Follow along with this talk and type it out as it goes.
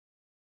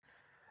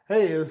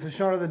Hey, this is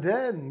Shaun of the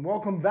Dead, and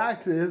welcome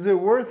back to Is It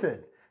Worth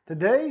It?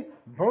 Today,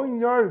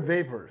 Boneyard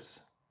Vapors.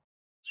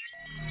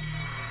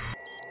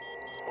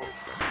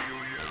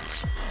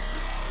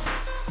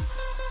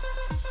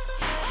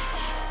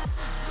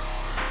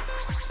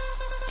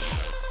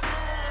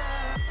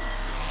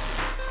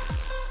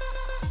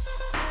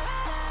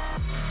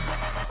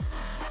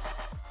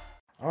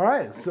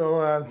 Alright, so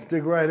let's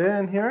dig right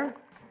in here.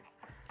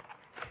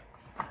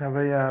 Have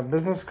a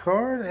business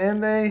card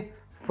and a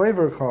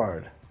flavor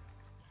card.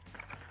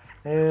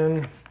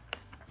 And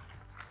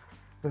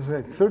there's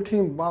like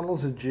 13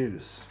 bottles of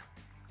juice.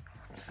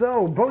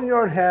 So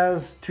Boneyard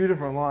has two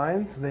different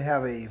lines. They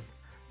have a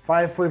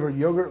 5 flavor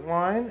yogurt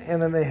line,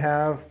 and then they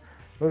have,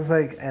 looks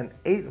like an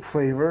 8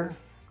 flavor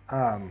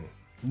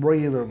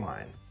regular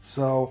line.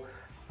 So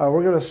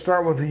we're going to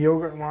start with the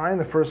yogurt line.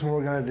 The first one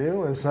we're going to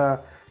do is we're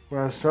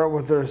going to start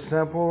with their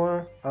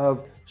sampler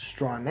of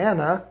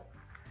Strawbana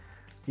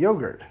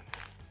yogurt.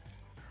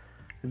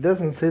 It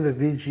doesn't say the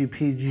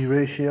VG/PG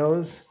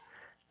ratios.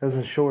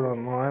 Doesn't show it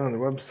online on the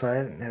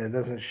website, and it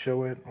doesn't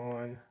show it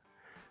on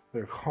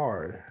their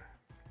card.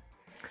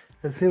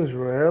 It seems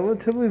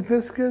relatively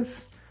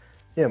viscous.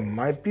 It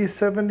might be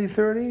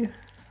 70-30.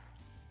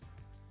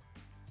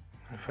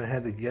 If I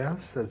had to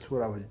guess, that's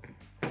what I would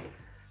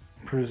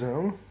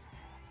presume.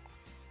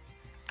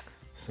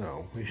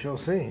 So we shall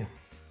see.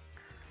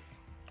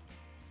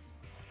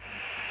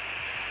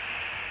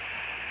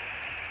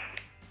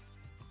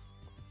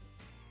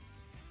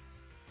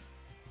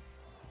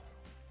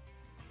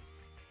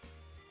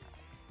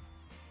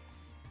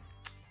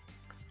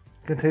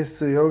 You can taste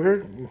the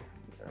yogurt,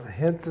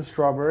 hints of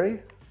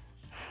strawberry.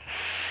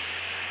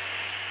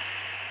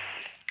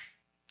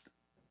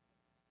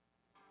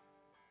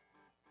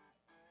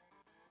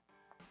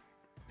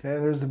 Okay,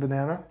 there's the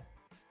banana.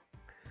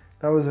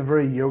 That was a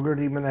very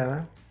yogurty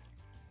banana.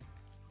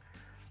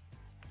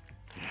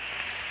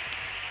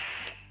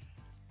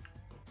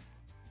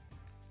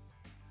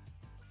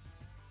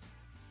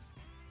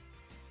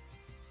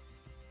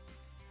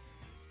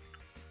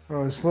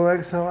 Oh, slow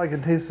exhale, I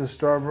can taste the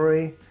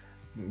strawberry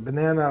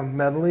banana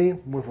medley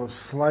with a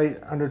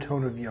slight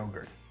undertone of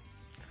yogurt.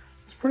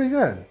 It's pretty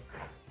good.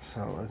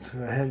 So let's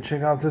go ahead and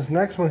check out this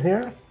next one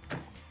here.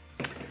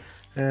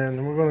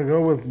 And we're going to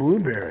go with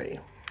blueberry.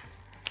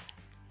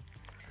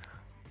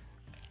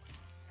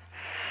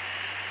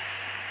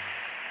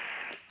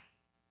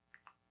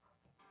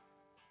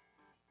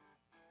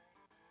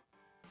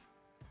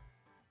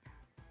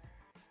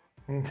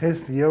 And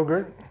taste the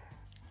yogurt.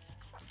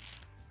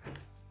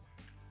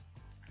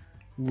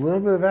 A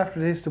little bit of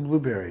aftertaste of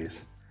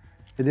blueberries.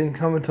 It didn't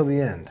come until the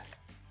end.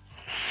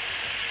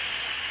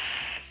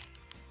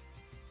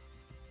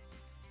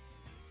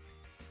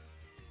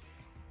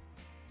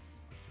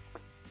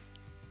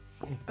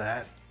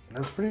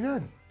 That's pretty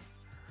good.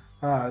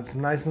 It's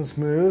nice and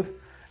smooth.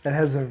 It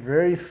has a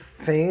very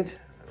faint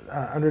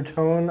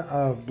undertone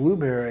of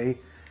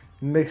blueberry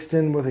mixed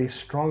in with a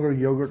stronger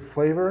yogurt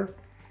flavor,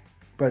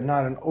 but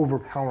not an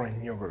overpowering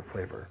yogurt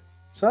flavor.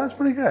 So that's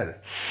pretty good.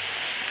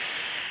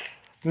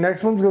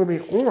 Next one's going to be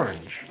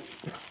orange.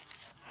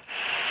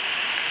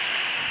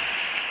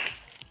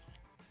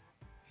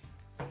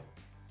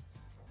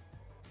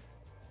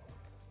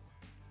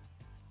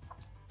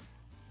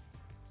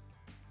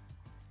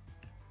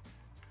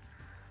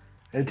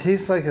 It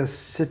tastes like a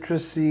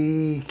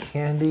citrusy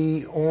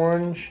candy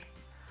orange,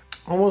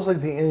 almost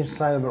like the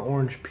inside of an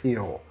orange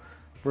peel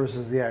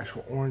versus the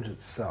actual orange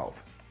itself.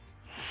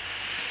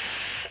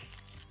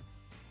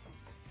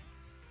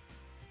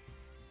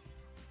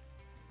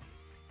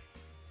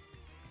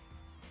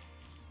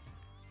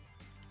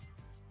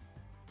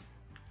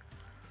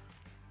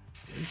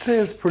 I'd say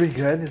it's pretty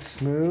good. It's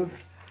smooth.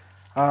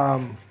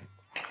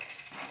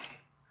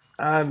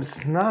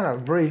 It's not a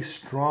very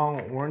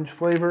strong orange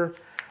flavor.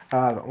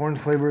 The orange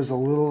flavor is a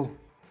little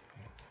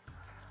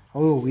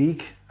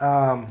weak.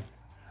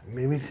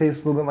 Maybe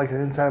tastes a little bit like the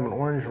inside of an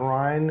orange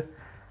rind,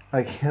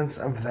 like hints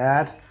of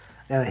that,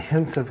 and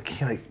hints of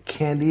like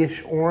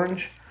candy-ish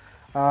orange.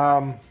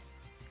 I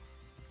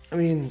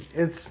mean,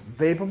 it's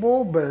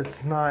vapable, but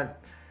it's not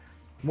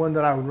one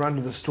that I would run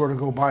to the store to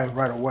go buy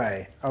right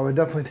away. I would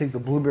definitely take the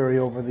blueberry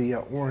over the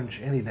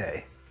orange any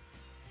day.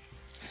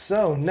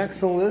 So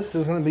next on the list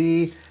is going to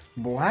be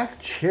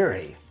black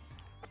cherry.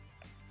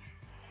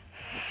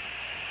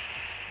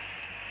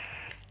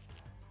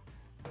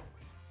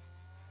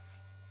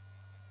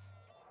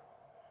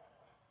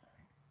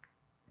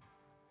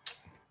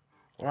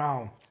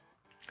 Wow.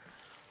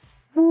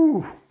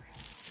 Woo.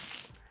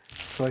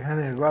 So I kind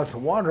of need a glass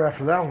of water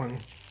after that one.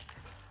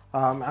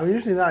 I'm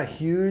usually not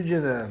huge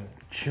into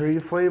cherry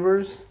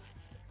flavors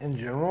in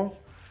general.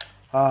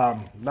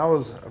 That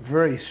was a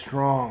very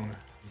strong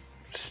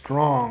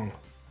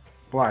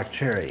black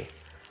cherry.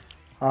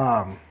 It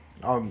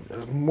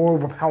was more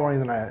overpowering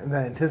than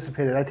I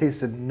anticipated. I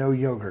tasted no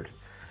yogurt.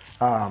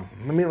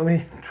 Let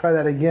me try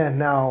that again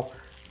now,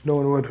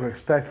 knowing what to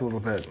expect a little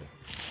bit.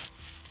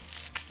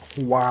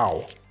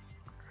 Wow.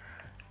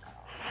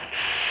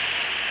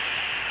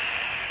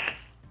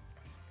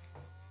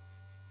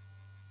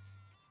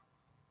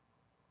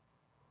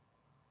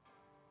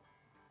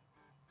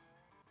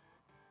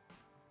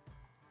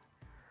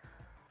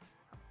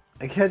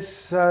 I catch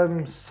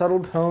some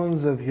subtle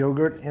tones of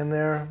yogurt in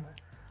there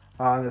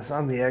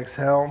on the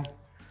exhale,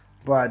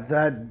 but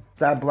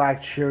that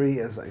black cherry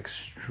is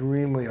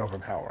extremely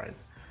overpowering.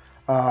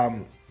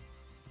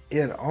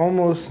 It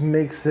almost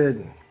makes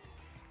it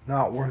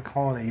not worth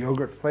calling a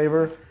yogurt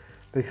flavor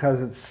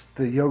because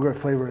the yogurt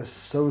flavor is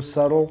so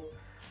subtle,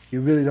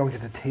 you really don't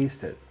get to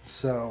taste it.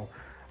 So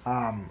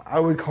I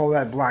would call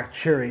that black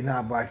cherry,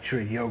 not black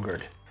cherry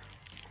yogurt.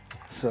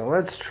 So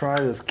let's try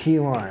this key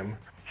lime.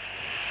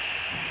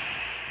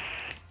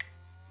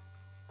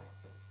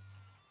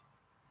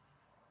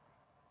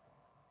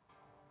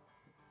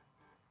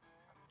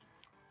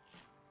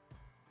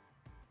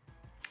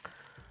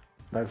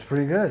 That's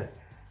pretty good.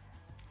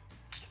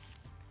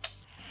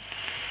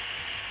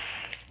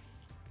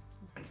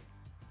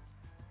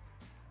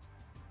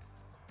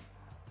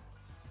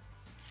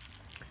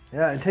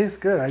 Yeah, it tastes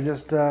good. I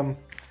just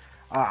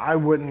I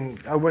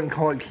wouldn't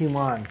call it key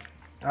lime.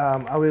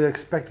 I would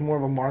expect more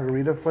of a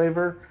margarita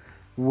flavor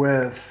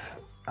with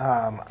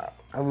a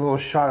little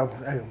shot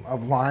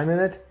of lime in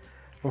it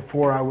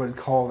before I would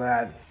call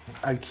that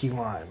a key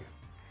lime.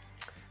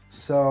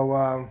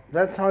 So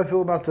that's how I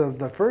feel about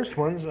the first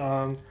ones.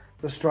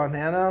 The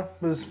Strawbana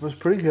was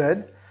pretty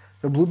good.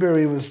 The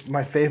blueberry was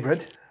my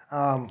favorite,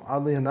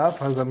 oddly enough,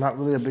 because I'm not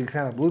really a big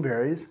fan of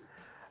blueberries.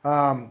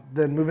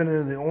 Then moving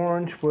into the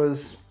orange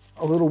was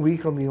a little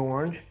weak on the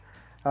orange.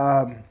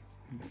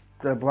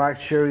 The black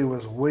cherry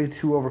was way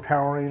too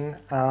overpowering,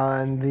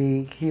 and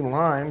the key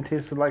lime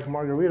tasted like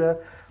margarita,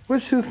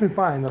 which suits me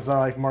fine because I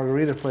like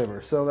margarita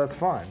flavor, so that's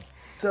fine.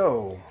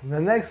 So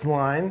the next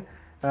line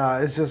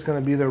is just going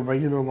to be the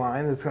regular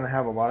line. It's going to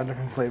have a lot of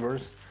different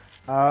flavors.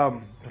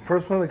 The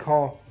first one they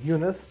call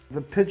UNUS.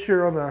 The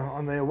picture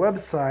on the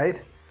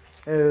website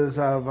is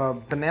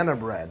of banana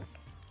bread.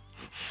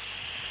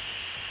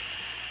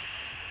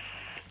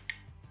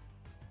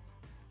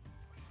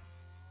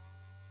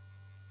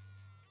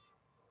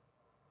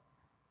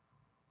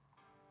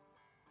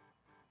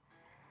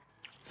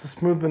 It's a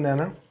smooth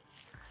banana,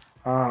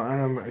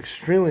 and I'm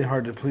extremely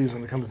hard to please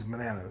when it comes to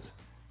bananas.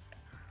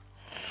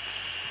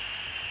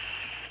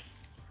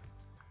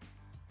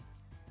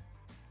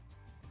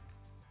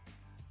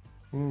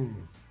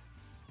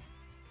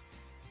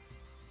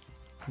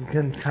 You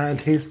can kind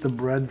of taste the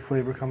bread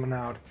flavor coming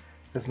out.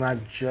 It's not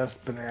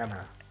just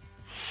banana.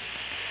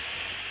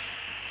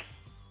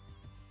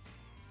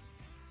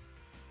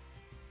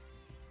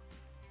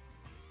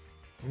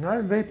 And I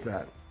vape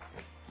that.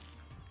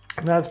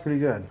 That's pretty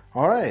good.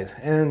 All right,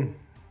 and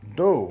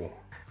dough,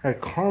 a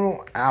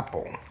caramel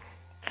apple.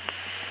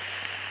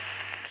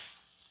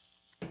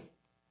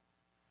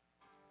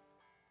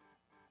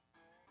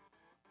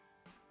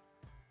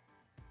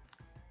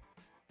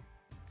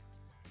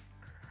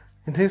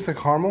 It tastes like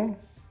caramel,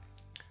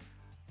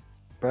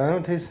 but I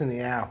don't taste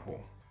any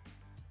apple.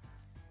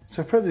 It's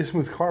a fairly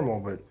smooth caramel,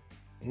 but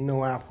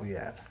no apple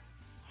yet.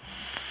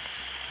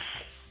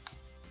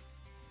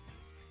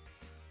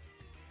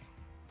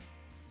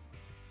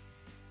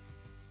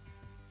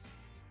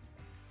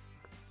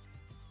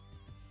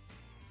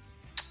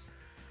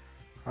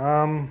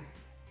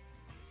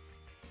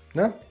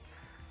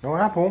 No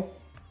apple.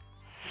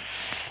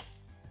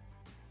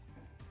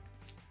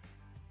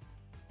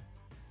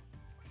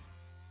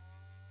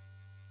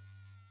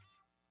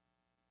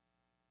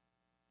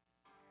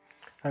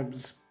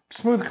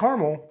 Smooth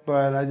caramel,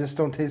 but I just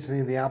don't taste any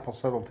of the apple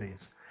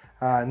subtleties.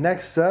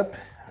 Next up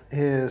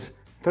is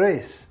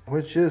Tres,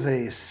 which is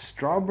a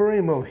strawberry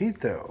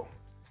mojito.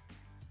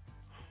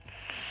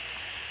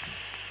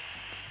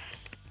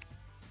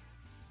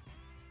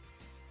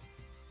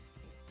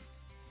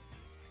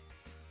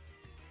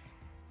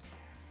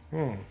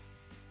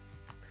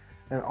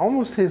 It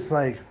almost tastes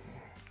like,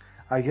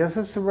 I guess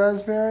it's a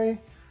raspberry,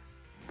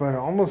 but it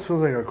almost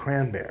feels like a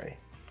cranberry.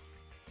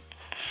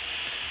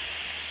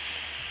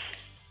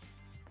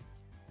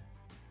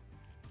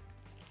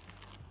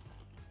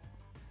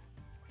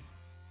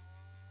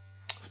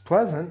 It's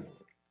pleasant.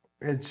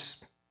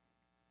 It's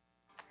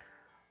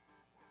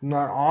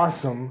not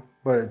awesome,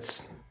 but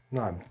it's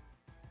not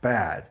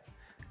bad.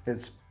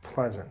 It's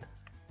pleasant.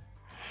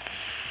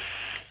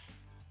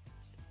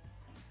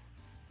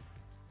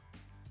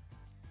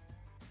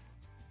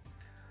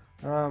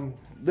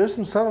 There's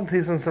some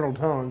subtleties and subtle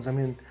tones. I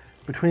mean,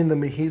 between the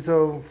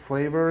mojito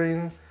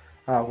flavoring,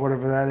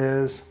 whatever that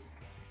is,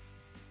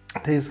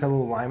 it tastes a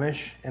little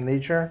limeish in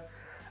nature,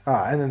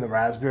 and then the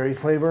raspberry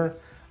flavor.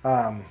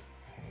 The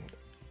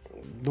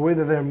way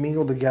that they're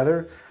mingled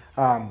together,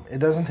 it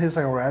doesn't taste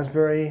like a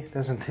raspberry, it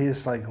doesn't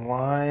taste like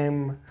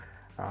lime.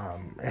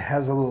 It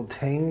has a little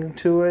tang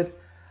to it.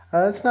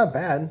 It's not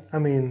bad. I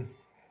mean,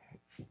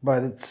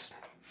 but it's,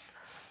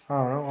 I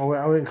don't know,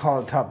 I wouldn't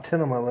call it top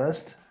 10 on my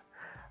list.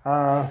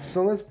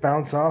 So let's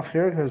bounce off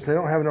here because they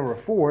don't have number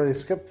 4. They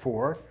skipped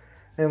 4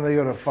 and they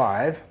go to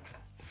 5.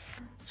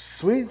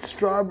 Sweet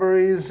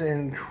strawberries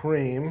and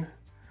cream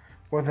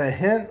with a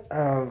hint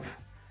of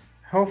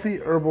healthy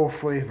herbal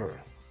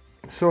flavor.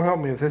 So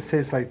help me if this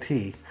tastes like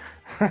tea.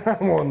 I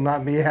will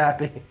not be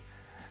happy.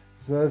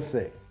 So let's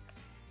see.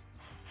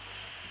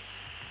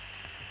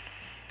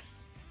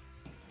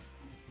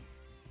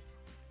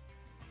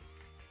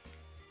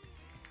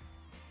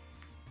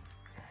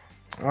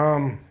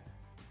 Oh,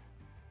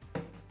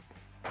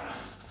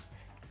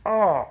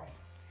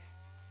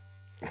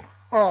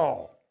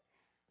 oh,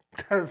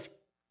 that's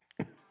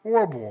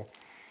horrible.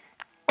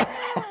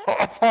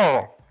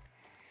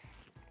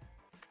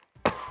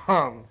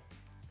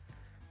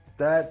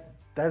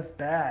 That's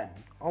bad.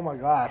 Oh my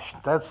gosh,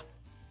 that's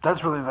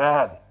really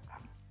bad.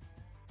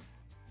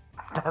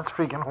 That's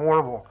freaking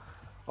horrible.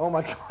 Oh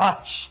my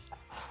gosh,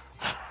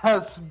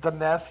 that's the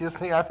nastiest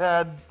thing I've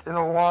had in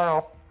a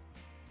while.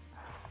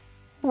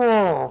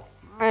 Oh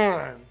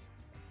man,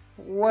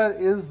 what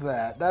is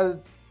that?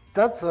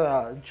 That's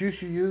a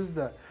juice you use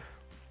to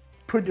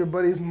put your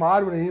buddy's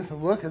mod when he needs to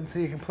look and so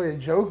you can play a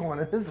joke on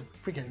it. This is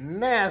freaking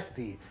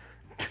nasty.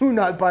 Do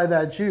not buy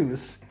that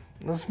juice.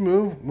 Let's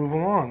move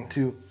along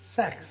to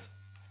sex.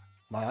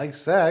 I like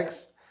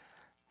sex.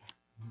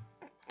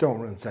 Don't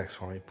run sex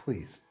for me,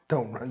 please.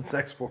 Don't run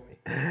sex for me.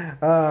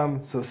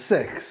 So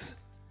 6.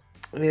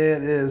 It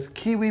is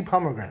Kiwi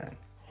Pomegranate.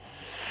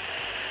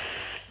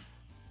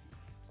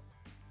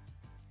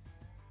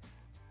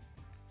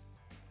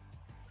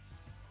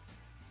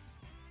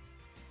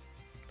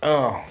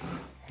 Oh,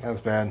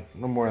 that's bad.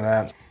 No more of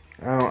that.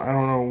 I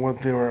don't know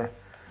what they were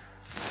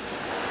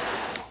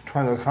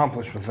trying to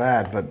accomplish with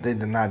that, but they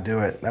did not do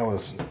it. That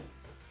was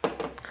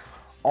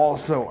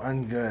also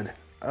ungood.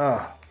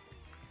 Ugh.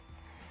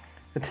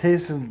 It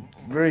tasted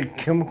very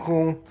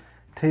chemical.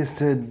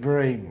 Tasted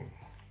very,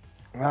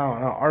 I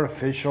don't know,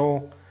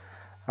 artificial.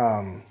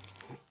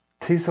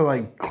 Tasted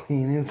like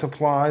cleaning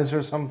supplies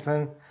or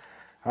something.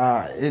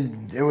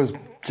 It was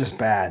just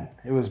bad.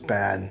 It was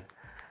bad.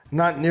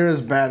 Not near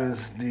as bad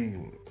as the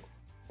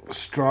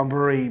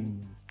strawberry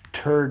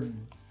turd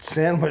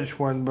sandwich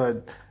one,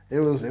 but it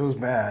was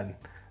bad.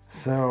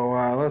 So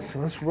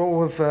let's roll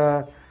with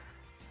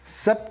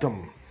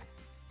SEPTEM.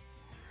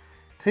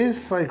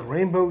 Tastes like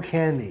rainbow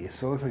candy,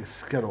 so it looks like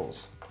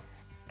Skittles.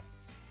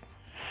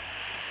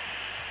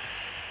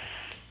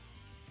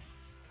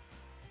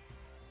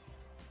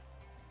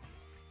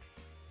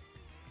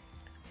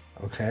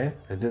 Okay,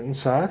 it didn't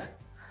suck.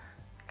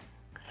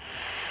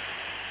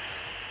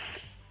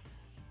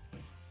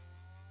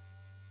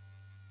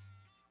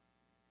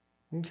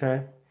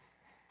 Okay.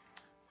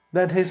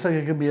 That tastes like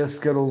it could be a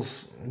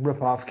Skittles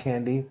rip-off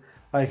candy,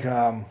 like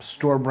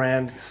store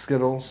brand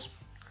Skittles.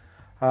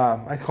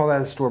 I call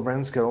that a store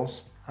brand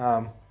Skittles.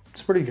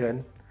 It's pretty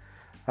good.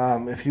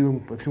 If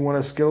you want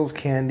a Skittles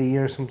candy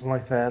or something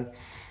like that,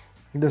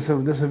 this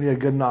would be a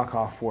good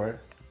knockoff for it.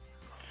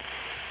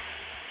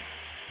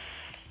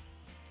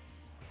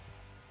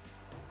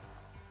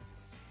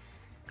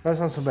 That's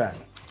not so bad.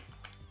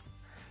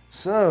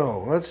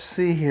 So let's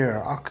see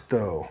here,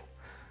 OCTO.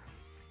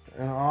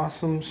 An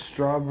awesome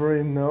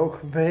strawberry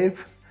milk vape.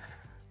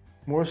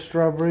 More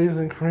strawberries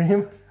and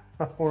cream.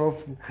 I don't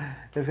know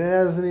if it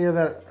has any of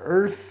that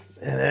earth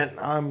in it,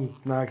 I'm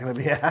not going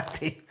to be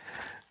happy.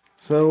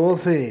 So we'll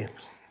see.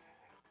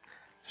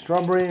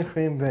 Strawberry and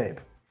cream vape.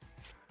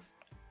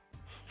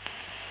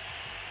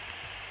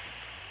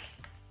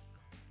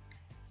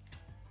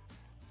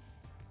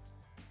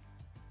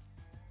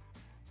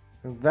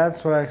 And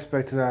that's what I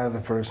expected out of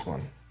the first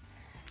one.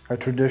 A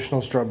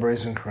traditional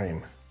strawberries and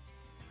cream.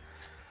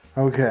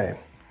 Okay,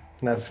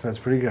 that's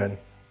pretty good.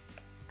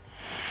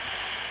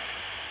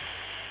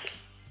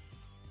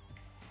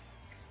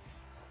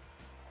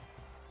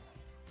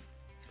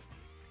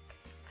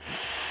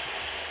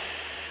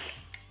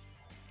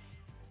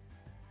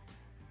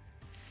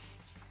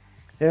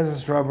 It has the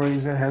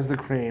strawberries, it has the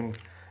cream,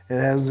 it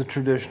has the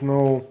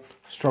traditional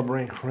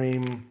strawberry and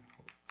cream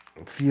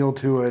feel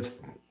to it.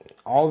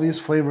 All these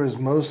flavors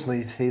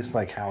mostly taste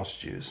like house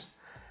juice.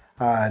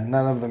 None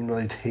of them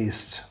really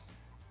taste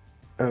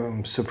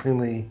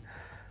supremely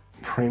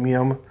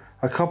premium.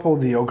 A couple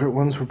of the yogurt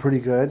ones were pretty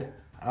good.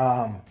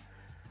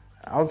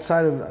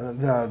 Outside of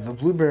the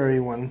blueberry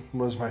one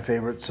was my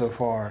favorite so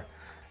far,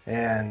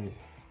 and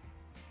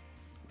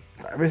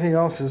everything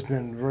else has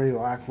been very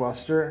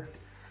lackluster.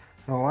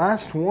 The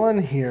last one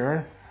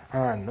here,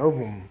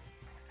 NOVEM,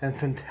 and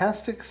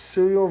fantastic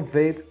cereal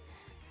vape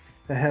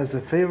that has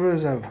the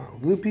flavors of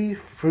loopy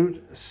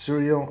fruit,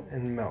 cereal,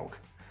 and milk.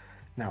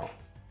 Now,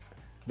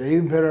 they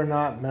better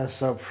not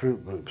mess up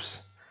Froot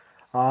Loops.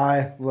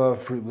 I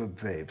love Froot Loop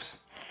vapes.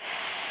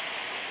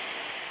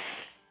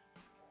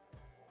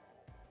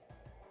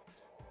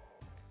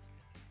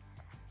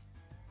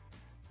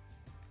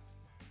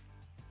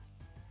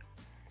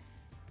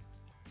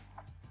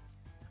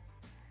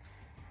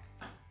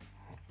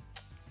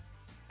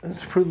 It's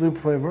a Froot Loop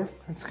flavor.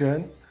 It's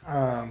good.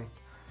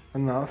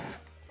 Enough.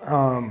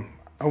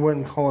 I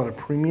wouldn't call it a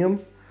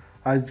premium.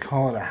 I'd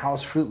call it a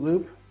house Froot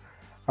Loop,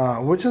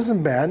 which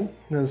isn't bad,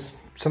 because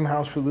some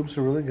house Froot Loops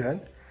are really good.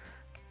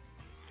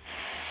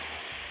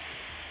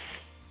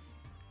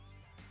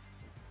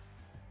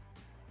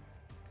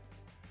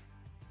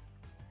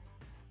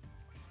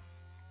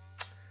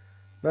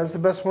 That's the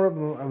best one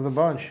of the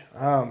bunch,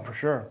 for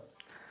sure.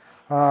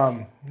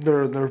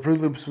 Their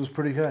Froot Loops was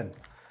pretty good.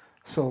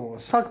 So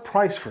let's talk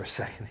price for a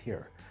second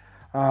here.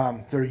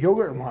 Their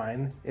yogurt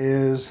line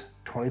is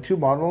 22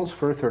 bottles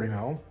for 30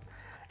 ml,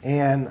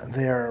 and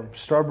their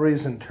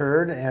strawberries and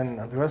turd and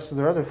the rest of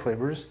their other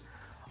flavors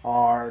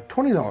are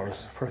 $20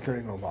 for a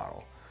 30 ml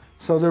bottle.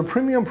 So they're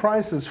premium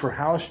prices for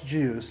house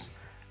juice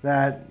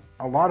that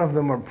a lot of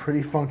them are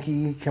pretty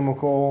funky,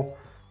 chemical,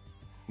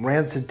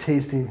 rancid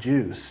tasting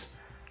juice.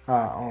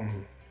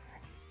 And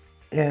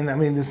I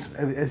mean,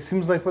 it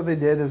seems like what they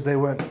did is they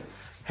went,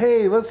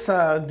 hey, let's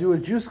do a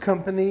juice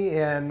company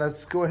and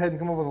let's go ahead and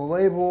come up with a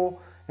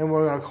label, and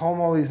we're gonna call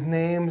them all these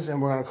names,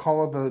 and we're gonna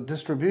call up a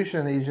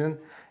distribution agent,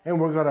 and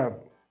we're gonna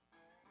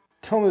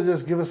tell them to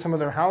just give us some of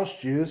their house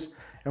juice,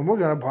 and we're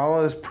gonna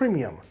bottle it as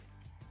premium.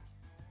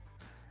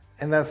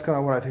 And that's kind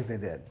of what I think they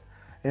did,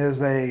 is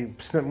they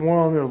spent more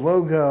on their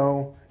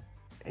logo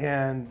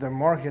and their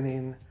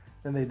marketing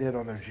than they did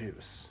on their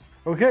juice.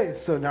 Okay,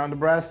 so down to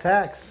brass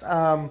tacks.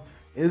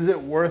 Is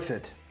it worth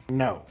it?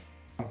 No,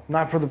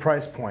 not for the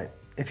price point.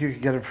 If you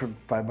could get it for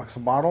 $5 a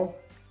bottle,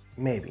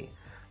 maybe.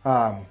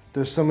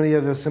 There's so many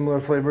other similar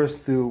flavors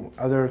through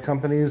other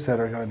companies that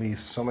are gonna be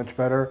so much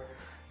better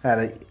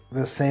at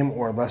the same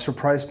or lesser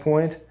price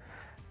point.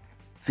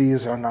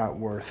 These are not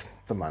worth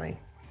the money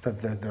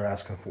that they're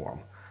asking for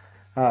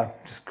them.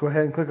 Just go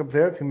ahead and click up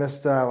there if you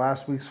missed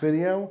last week's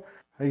video.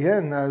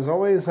 Again, as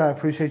always, I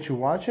appreciate you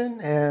watching,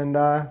 and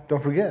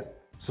don't forget,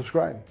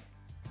 subscribe.